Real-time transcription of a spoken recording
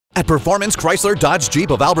At Performance Chrysler Dodge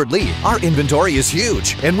Jeep of Albert Lee, our inventory is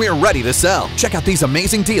huge and we're ready to sell. Check out these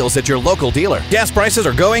amazing deals at your local dealer. Gas prices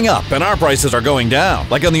are going up and our prices are going down.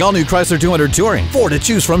 Like on the all-new Chrysler 200 Touring, 4 to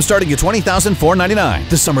choose from starting at $20,499.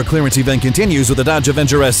 The summer clearance event continues with the Dodge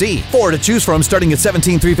Avenger SE, 4 to choose from starting at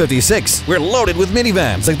 $17,356. We're loaded with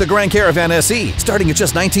minivans like the Grand Caravan SE, starting at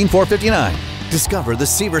just $19,459. Discover the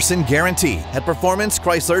Syverson guarantee at Performance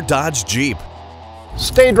Chrysler Dodge Jeep.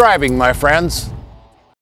 Stay driving, my friends.